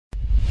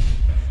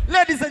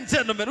Ladies and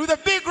gentlemen, with a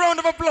big round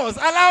of applause,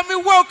 allow me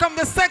welcome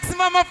the sexy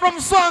mama from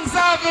Swans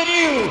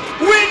Avenue,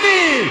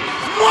 Winnie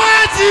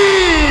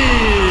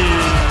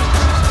Nwagi!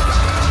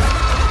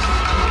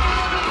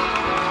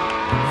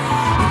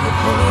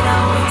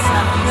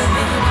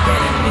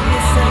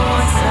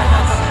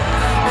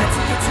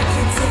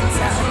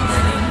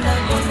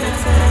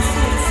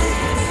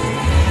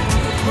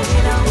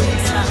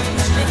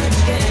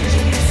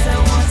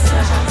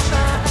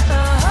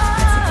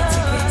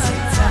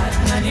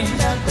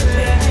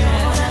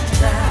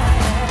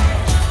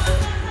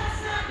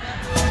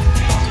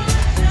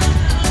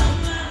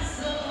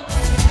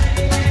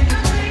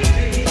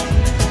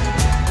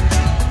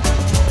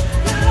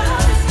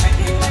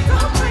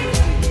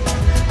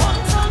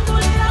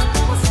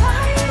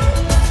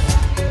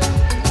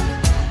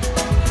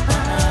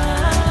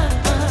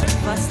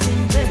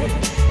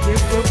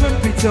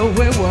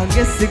 we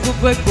wange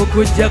sikukwe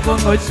kukuja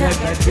kongo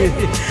chakati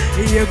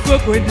yekwe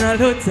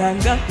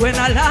kwenalotanga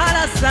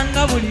kwenalala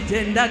sanga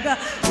bulitendaga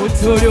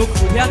utuli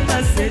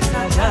okubyanga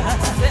setaga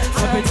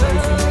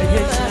apetaizinga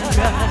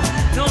yeshanga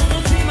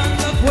n'omutima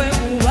nga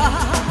kwemuba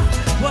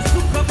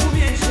wasuka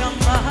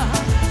kubyenshamba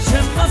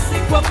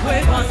shemasikwa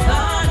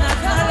kwebasana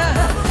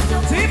kala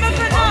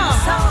timepena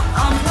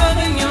I'm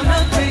loving your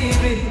love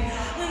baby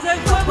nze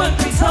kwekwe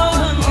mpisa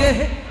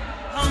wange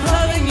I'm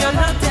loving your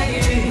love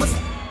baby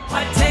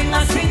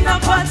Patenga sina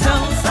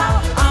patonsa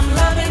I'm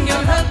loving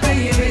your love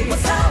baby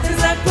Is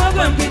that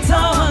program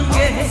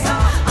pitonge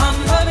I'm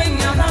loving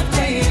your love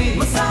baby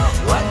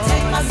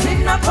Patenga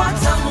sina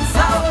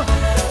patonsa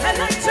And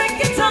I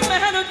drink it on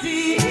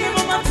melody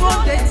Mama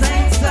told the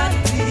time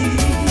sati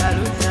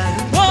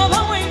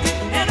Woba wengi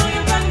Eno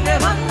yungande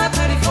wanga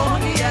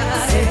California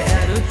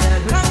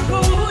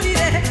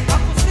Kankuhurire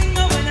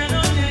Wakusinga wena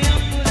nonya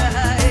yambula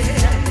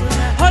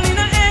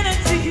Holina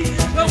energy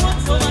Go on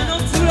so I know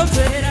to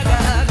the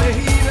better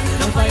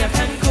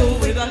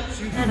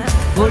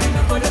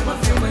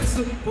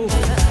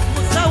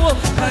Musawo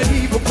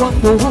karibu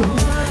kwangu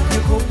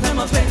nikupe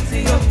mapenzi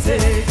yote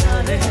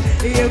jane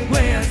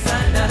yekwea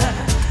sana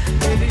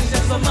elisha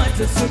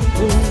somato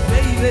supu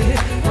baby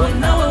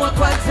wanawe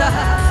wakwata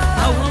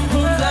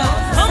awampunza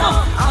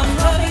I'm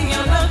loving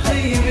your love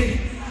baby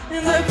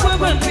nze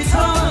kwekwe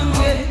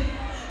mpisonge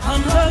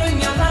I'm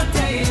loving your love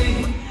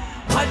baby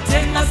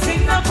watenga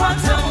sina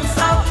kwata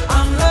musawo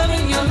I'm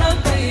loving your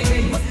love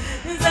baby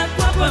nze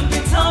kwekwe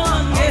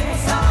mpisonge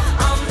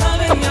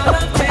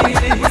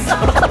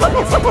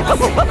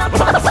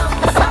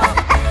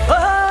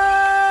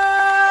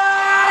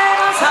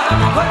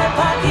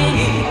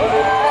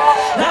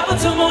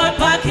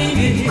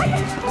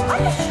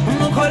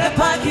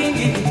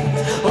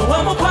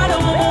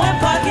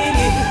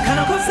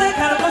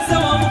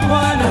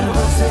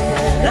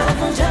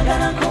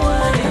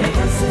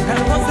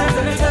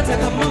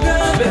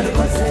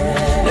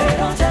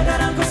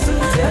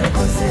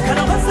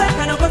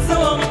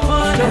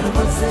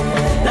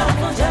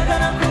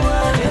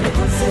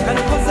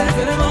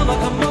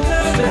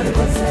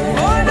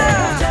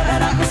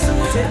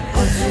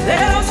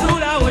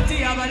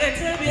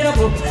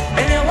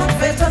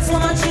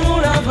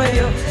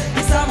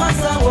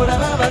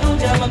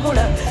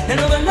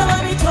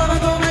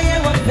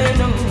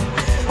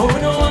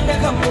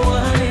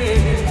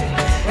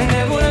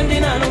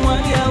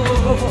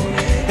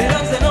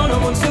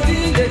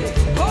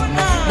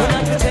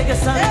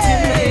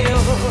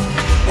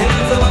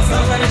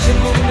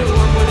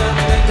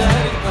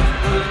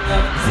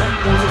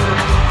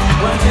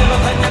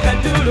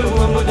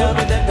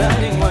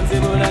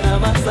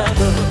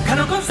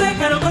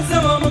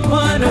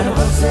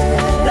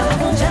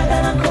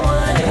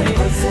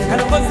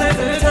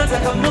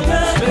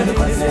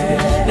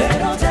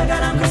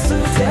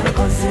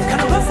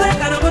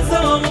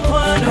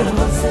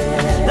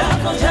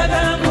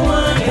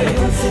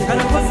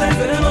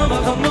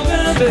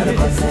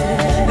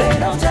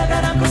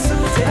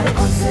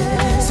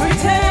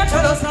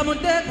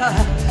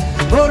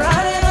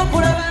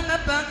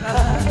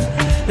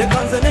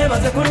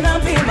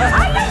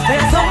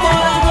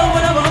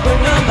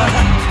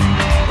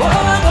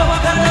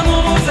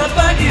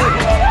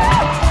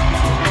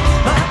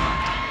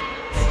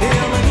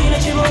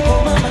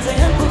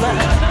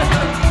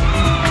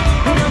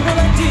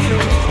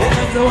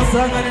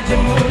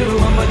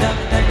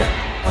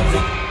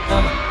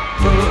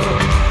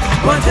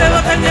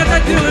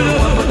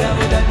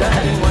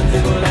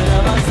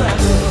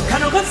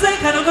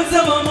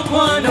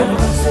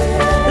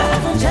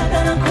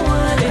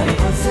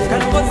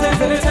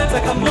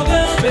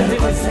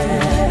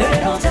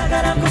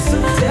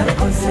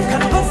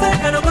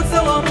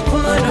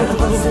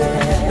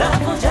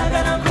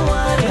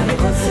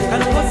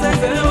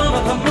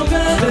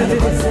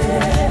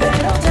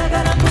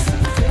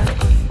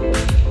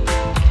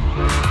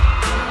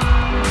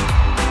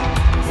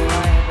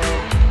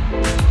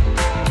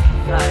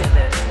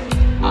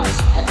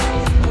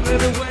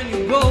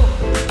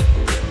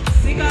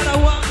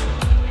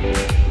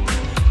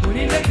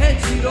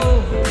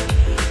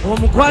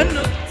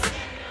Omukwano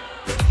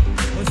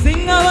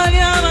osinga bali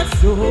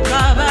amasuka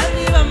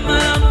bali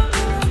bamalamu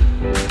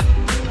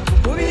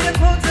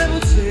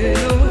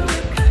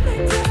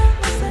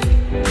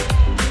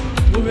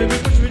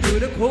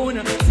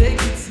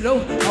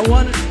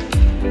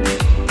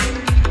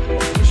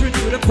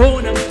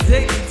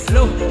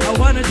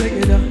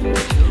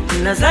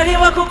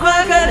nazaliwa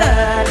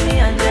kukwagala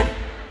nianje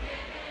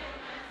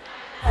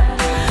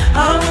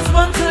I was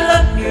born to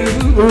love you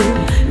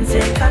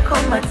nzeka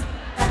komata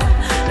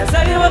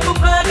nazaliwa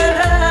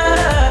kukwagala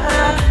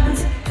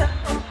nzeka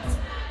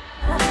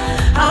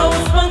I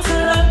was born to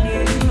love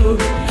you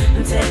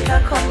nzeka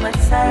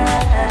komata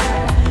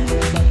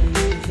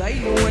I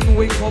know when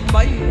we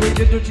combine we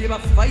do jiba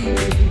fight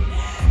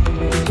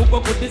kuko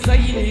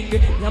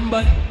kudesigning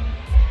number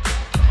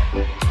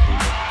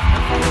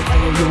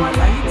you are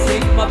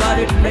lighting my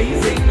body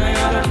blazing I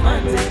am a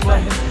romantic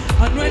wife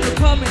and when you're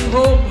coming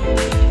home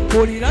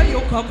Polina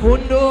yo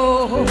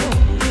kapondo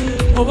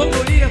Oba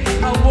polina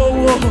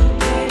kawowo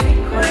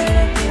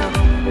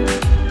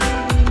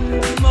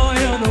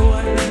Moyo no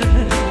one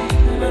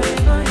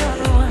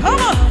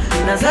Come on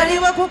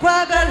Nazaliwa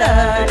kukwagala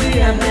I'm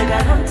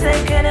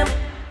taking him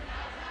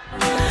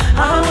I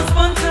was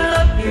born to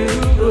love you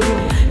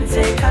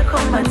Take a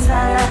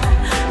komata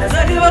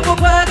Nazaliwa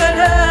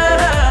kukwagala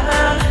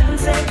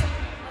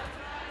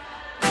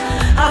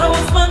I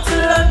was born to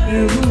love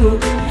you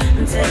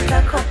Take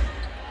a komata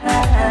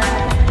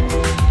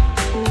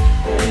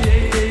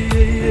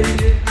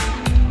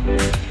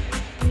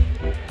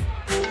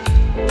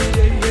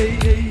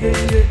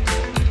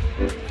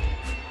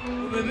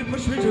Baby,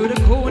 push me to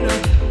the corner. I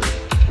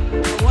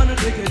wanna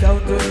take it down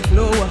to the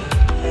floor.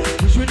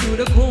 Push me to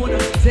the corner,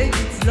 take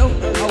it slow.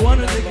 I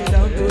wanna take it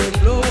down to the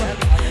floor.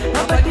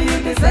 How about you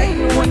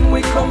design when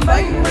we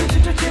combine? When you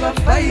touch my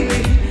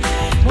baby,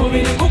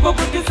 moving the coco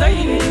with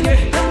designing.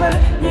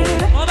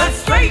 Oh, that's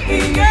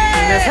striking.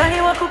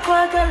 Nazaliwa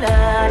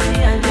kukwagala,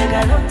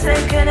 nianjega no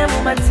take it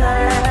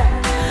mumata.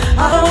 I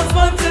was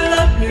born to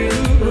love you,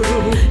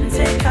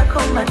 take a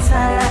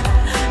komata.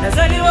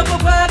 Nazaliwa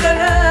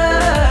kukwagala,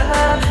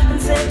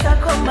 take a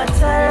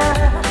komata.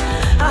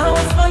 I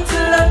was born to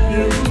love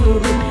you,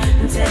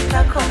 take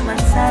a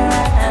komata.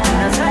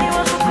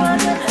 Nazaliwa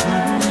kukwagala,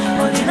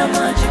 Polina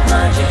magic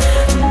magic.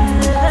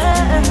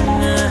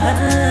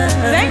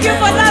 Thank you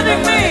for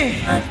loving me.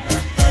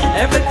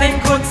 Everything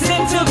could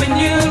seem to be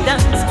new.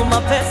 Dance for my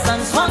best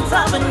and Swans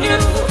Avenue.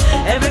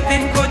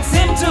 Everything could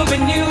seem to be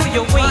new.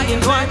 You're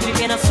waiting, watching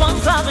in a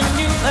Swans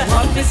Avenue.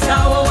 Walk this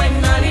hour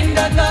when I in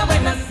the car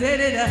when I said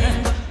it.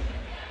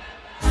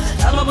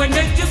 I'm when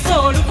you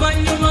saw look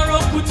on you,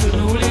 Morocco to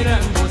Nulira.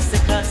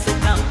 Seka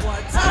Seka.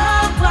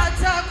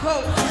 Watako.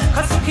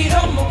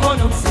 Kasukiro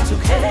Mokono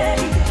Situke.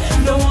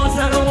 No one's a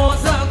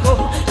go.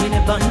 In a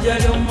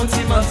banjo,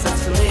 Mutima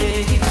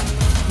Satsure.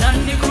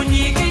 Nandi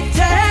Kunyiki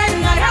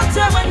ten, I have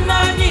to when I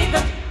need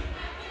them.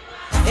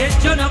 It's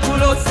Jonah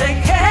Pulo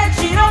Seke,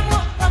 Chino.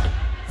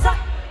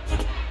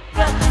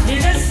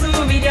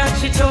 Ninesumida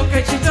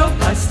Chitoka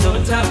Chitoka,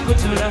 Stota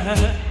Kutura.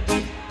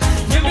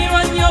 You be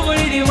one your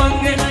lady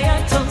one and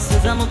I talk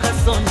Suzamuka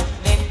son.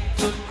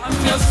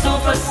 I'm your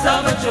super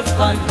savage of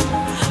fun.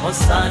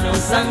 Osano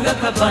Sanga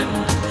Kaban.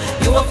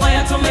 You are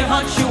fire to my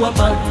heart, you are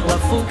bad. You are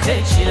full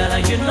Kechila,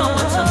 you know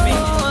what I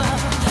mean.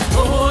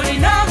 Oh,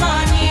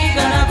 Inamani,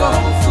 gonna go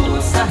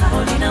fusa,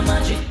 Olina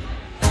magic.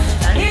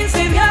 And it's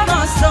in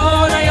your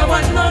soul, I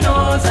want no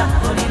nose,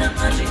 Olina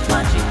magic,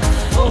 magic.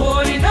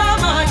 Oh,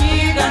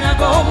 Inamani, gonna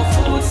go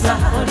fusa,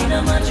 Olina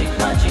magic,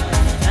 magic.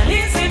 And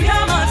it's in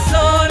your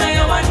soul, I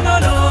want no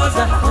nose,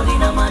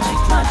 Olina magic,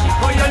 magic.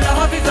 Oh, your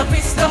love is a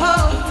pistol,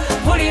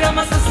 Olina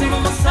Masasimu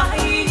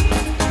Masai.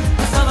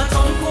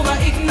 Sabaton Kuba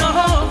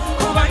ignore,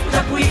 Kuba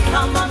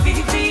Jakuikama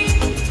Vivi.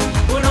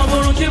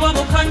 Unomuruki wa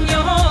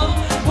Mukanyo.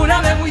 Come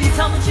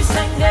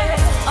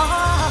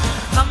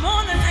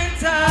on and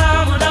enter,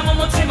 Madame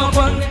Motima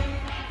Bonne.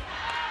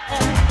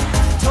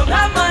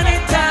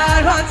 Togamaneta,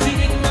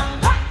 Rantina.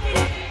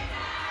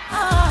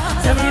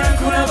 Samira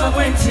Kuraba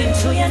went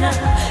into Yana,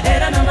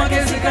 Era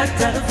Namagazika,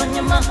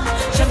 Fanyama,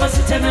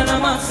 Shabasitemela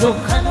Maso,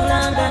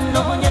 Kanulanga,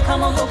 Nonya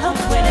Kamamo,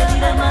 when I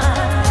did a man.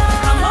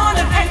 Come on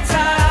and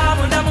enter,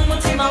 Madame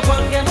Motima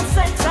Bonne,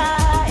 Senta.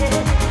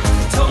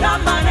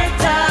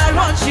 Togamaneta,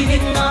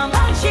 Rantina,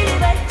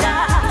 Shilibeta.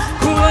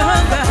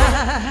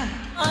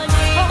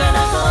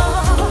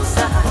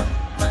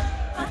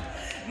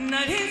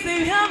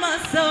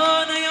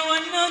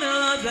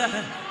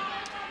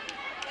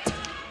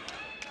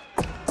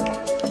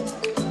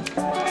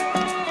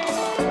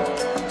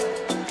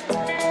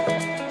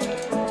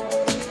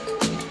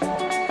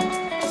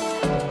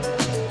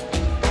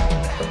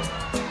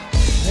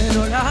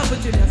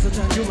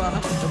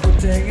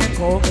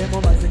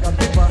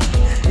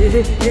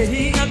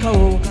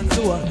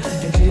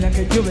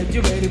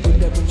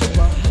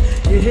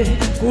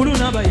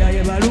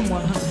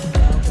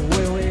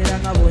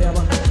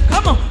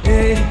 Come on,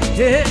 hey,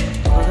 hey.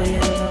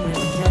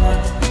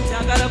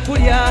 Jagala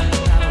Puria,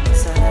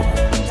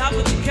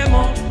 Tabu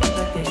Kemo,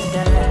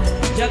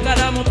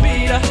 Jagala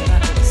Mopira,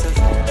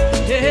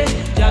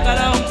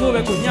 Jagala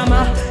Mkube Kunyama,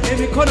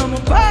 Emikono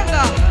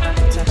Mupanga,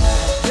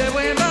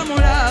 Zewema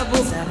Murabu,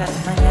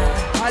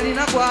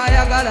 Alina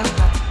Kwayagala,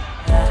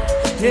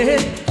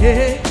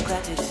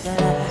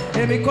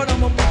 Emikono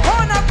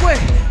Mupona Kwe,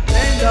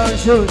 bend down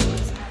shoot.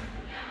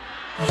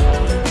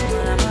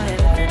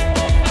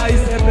 I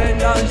said bend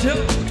down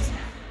shoot.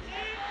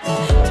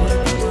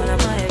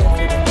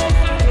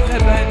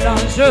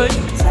 shoot.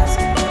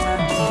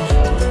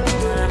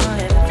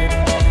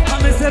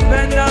 I'm a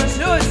bend down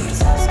shoot.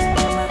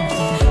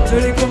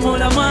 Tuli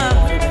kumula ma.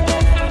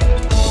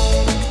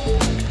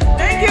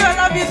 Thank you, I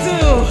love you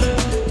too.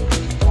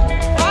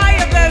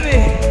 Fire, baby.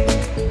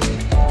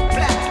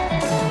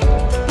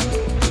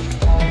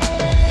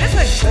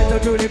 Listen,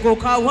 tuli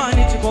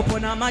kukawani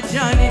chikopona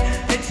majani.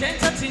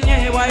 Echenta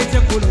tinyewa ite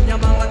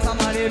kulunyamanga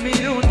tamale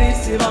mirundi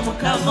siva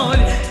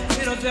mukamoli.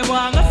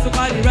 Sirozebwanga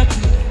sukali rati.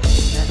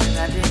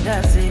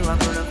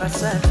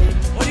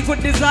 Oli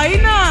good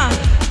designer.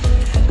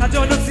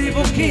 Katono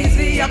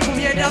sivukizi ya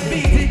kumyeda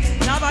biti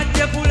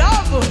nabadde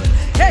kulavu.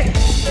 Hey,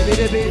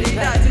 bidi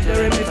dati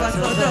dore mi faso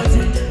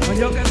doti.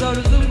 Onyoke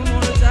oluzungu mu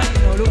lutani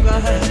n'oluga.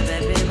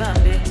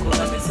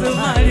 Kuba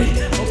misumali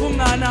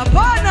okungana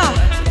pana.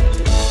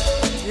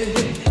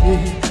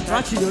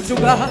 Rachi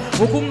yotuga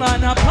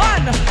okungana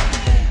pana.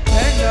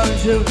 Bend down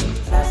shoot.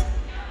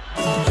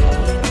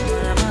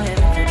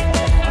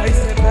 I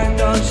said bend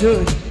down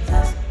shoot.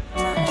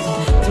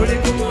 Tuli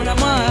kumula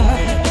ma.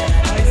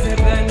 I said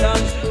bend down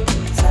shoot.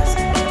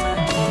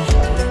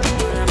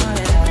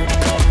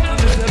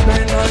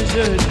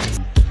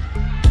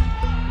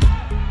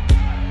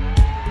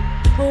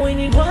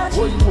 Winnie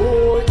Nwagi,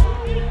 boy,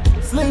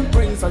 Slim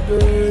Prince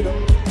again.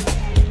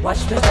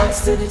 Watch me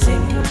bounce to the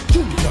thing.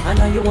 I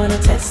know you wanna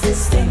test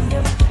this thing.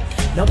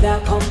 No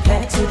doubt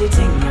compared to the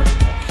thing.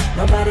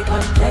 Nobody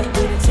compare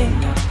with the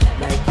thing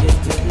like you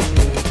do.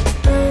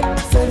 Hey,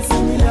 say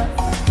similar.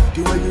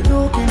 The way you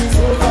looking is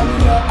so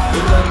familiar.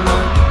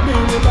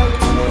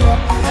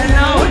 And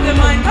now with the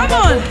mind, come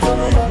on.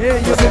 Hey,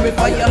 you give me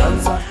fire.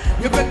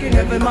 You're breaking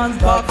every man's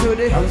back to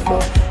the dance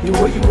floor. You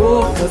way you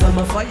go, cause I'm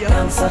a fire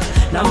dancer.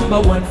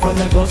 #1 from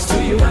Lagos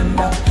to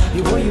Uganda.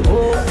 You way you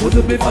go, who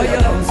to be fire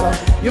dancer.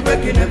 You're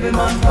breaking every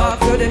man's back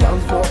to the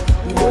dance floor.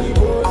 You way you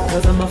go,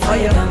 cause I'm a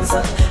fire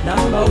dancer.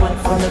 #1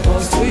 from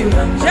Lagos to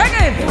Uganda. Check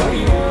it!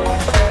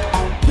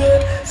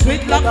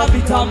 Sweet like a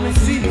vitamin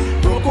C.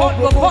 Broke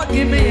out,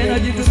 give me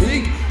energy to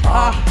sing.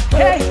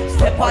 Hey,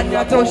 step on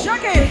your toes,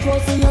 shake it.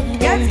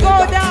 Let's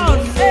go down,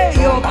 hey,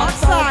 yo,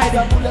 outside.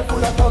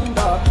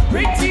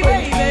 Pretty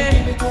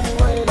baby,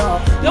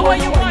 the way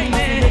you whine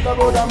it,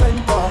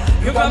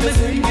 you got me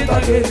singing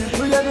again.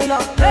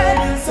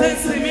 Hey,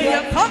 say me,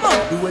 come on.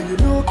 The way you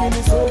looking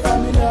is so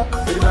familiar.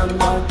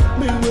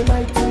 Me will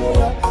like to know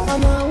ya,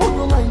 and I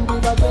wouldn't mind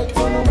if I get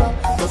to know ya.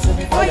 Cause if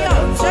you fire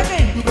dancer,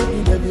 you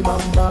bring every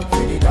man back to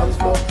the dance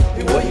floor.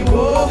 The way you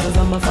go, cause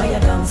I'm a fire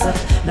dancer.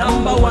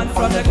 #1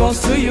 from Lagos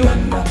to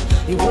Uganda.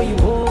 The way you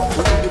go,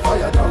 cause I'm the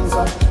fire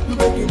dancer. You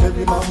bring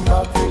every man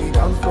back to the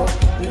dance floor.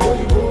 The way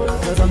you go,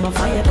 cause I'm a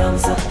fire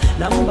dancer.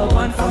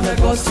 #1 from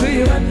Lagos to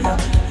Uganda.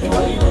 The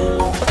way you go.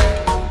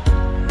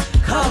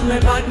 Call me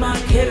bad man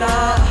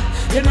killer.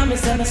 You know me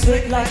say me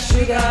sweet like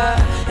sugar.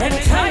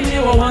 Anytime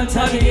you want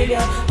to be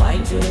there,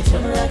 wine to the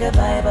tune like a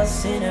Bible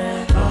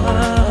sinner.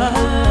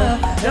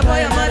 The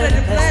boy I'm out of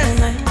the place.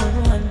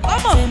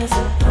 Come on.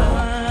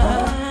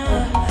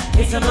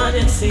 It's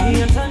emergency,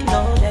 you don't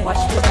know that.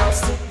 Watch me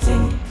bounce the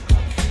thing.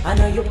 I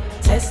know you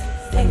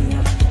testing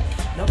ya.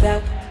 No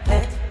doubt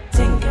that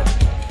thing ya.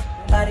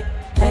 Body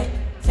that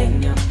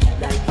thing ya.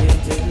 Like you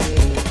do.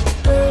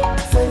 Hey,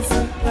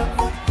 sensing ya.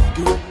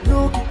 You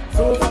look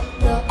so far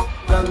ya.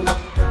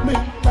 Me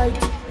like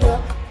ya.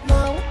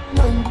 Now,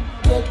 mind,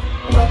 get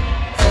back.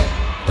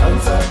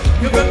 Dancer.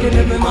 You're breaking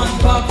every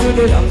man's back to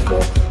the dance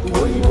floor.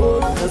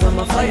 Cause I'm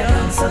a fire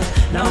dancer.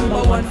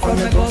 #1 from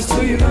Lagos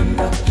to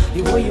Uganda.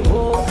 The way you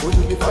walk, would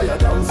you be fire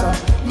dancer?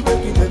 You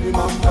breaking every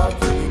man back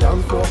to the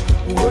dance floor.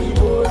 The way you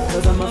walk,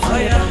 cause I'm a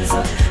fire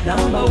dancer.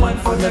 #1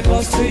 from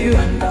Lagos to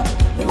Uganda.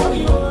 The way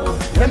you walk,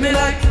 let me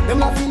like them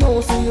laughing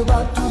now, say you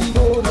back to the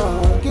door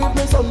now. Give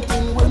me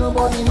something when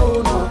nobody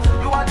know now.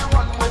 You are the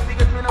one when they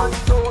get me on the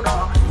zone.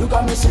 You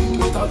got me sing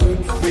it again.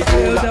 We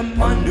kill them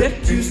Monday,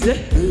 Tuesday,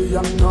 day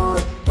and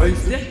night,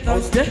 Wednesday,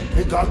 Thursday.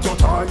 We got your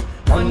time.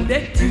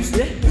 Monday,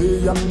 Tuesday,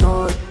 day and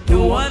night. You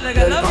want like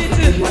I love you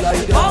too.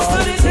 Also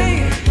the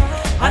thing,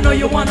 I know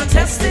you wanna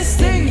test this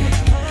thing.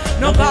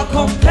 No God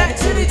compare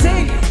to the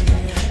thing.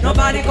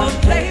 Nobody can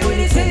play with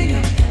the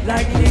thing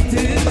like we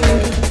do.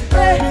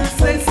 Hey,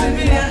 say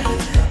familiar.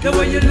 The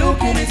way you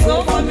looking is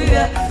so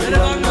familiar.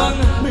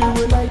 Me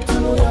will like to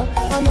know ya,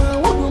 and I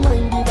wouldn't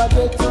mind if I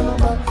get to know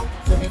ya.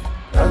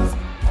 Dance,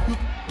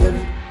 get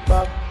it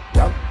back,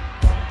 down.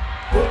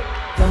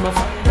 I'm a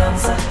fire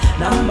dancer.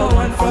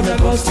 #1 from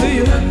Lagos to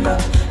Uganda.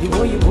 The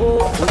way you go,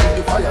 cause I'm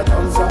the fire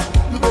dancer.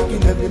 You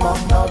making every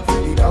man back to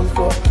the dance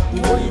floor. The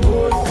way you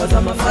go, cause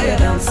I'm a fire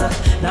dancer.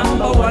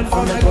 #1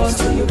 from Lagos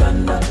to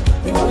Uganda.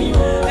 The way you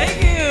go. Thank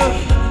you.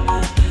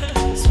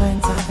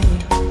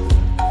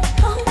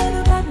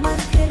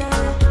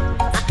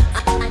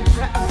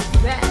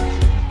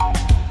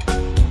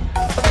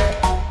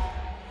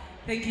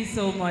 Thank you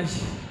so much.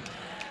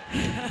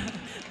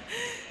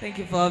 Thank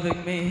you for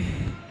having me.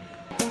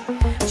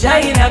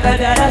 Jaina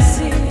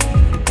kadarasi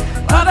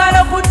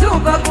kwagala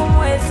kutuuka ku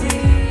mwezi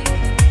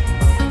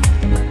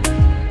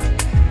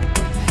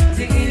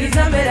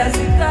zikiriza mbera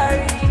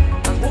zikari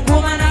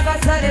ukuma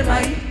nakasale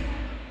mai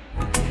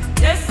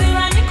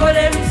yesiba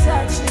nikole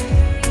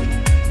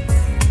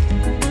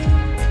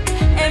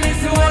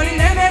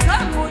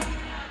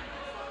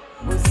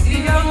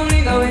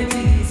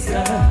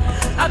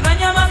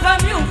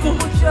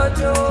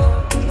bwatyo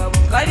nga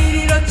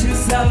bukaliriro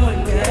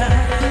kyusabonera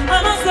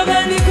amaaso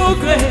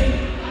gandikugwe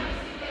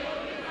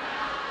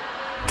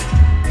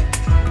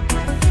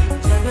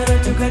njagala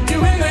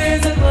tukaddiwe nga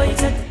yenza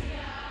koyita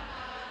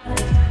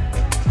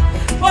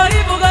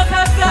olivuga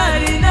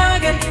kakaali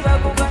nange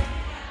ndibakuka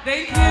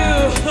thank you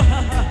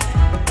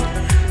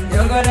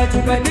njagala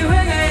tukaddiwe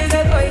nga yenza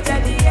koyita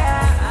diya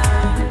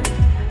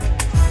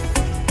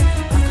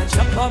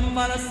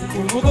akacapamala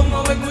sikumugomo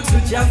we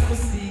gutujja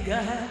kusiga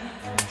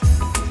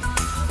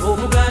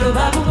obugalo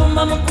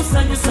babubumba mu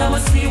kusanyusa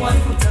wasiwa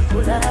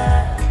nkutakula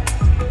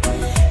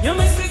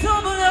nyumisiza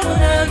obulamu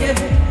nange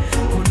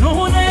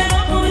kunuuneera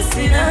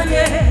mubisi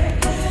nange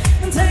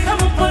nteeka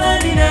mu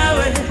polani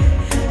naawe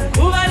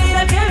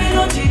kubalirako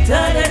ebirungi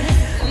ttale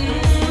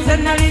nze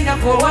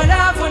nalinako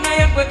owalaako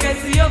naye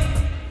kwekesiyo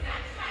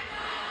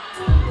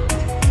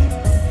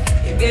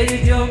engeri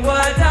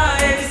gyonkwata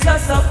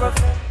ebisasa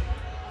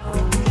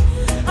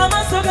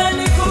amaaso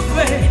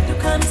gandikugwe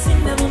edduka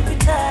misinde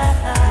mumpita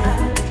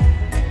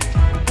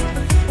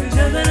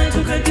njagala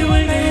tukaddiwe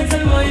nga yenza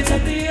lwoyita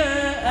diya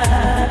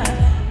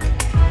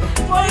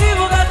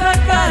olivuga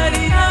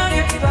kakaali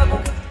nange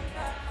kibakuka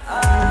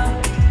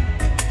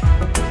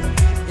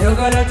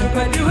njagala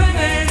tukaddiwe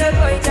nga yenza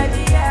lwoyita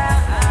diya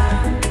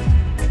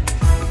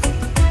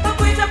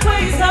bakuyita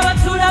kweyisa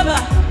batulaba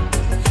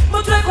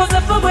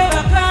mutwekozefu bwe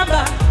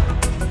bakamba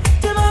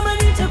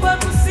tebamanyi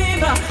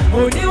kyegwakusimba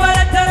oli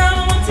wala ddala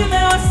mu mutima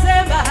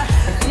ewasemba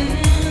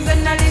nze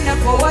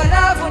nalinako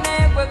walaavu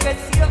naye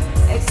kwekesiyo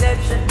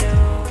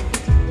exceptional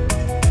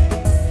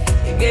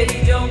engeri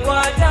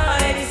gyonkwata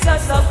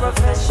ebisasa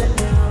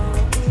professional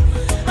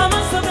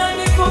amaaso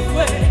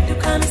gandikugwe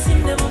edduka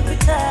misinde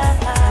mumpita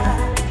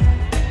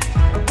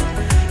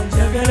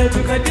njagala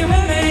tukaddiwe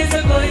nga yenza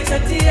koyita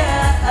diya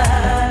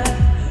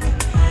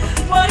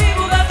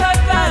olivuga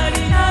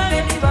kakaali nange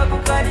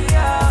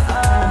ndibakukalya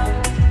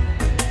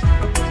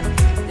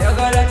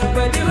njagala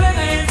tukaddiwe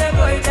nga yenza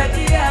koyita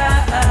diya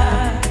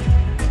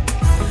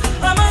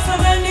amaaso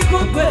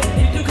gandikugwe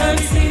edduka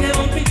misinde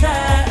mumpita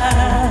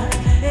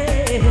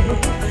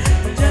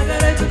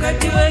njagala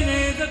tukaddiwe nga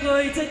yenza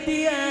koyita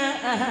diya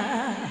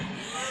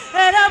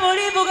era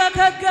bulivuga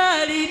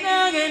kagaali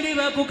nange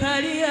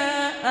ndibakukalya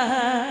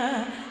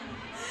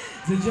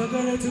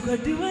njagala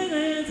tukaddiwe nga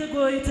yenza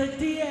koyita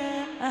diya.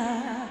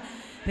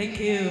 Thank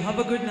you. Have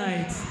a good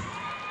night.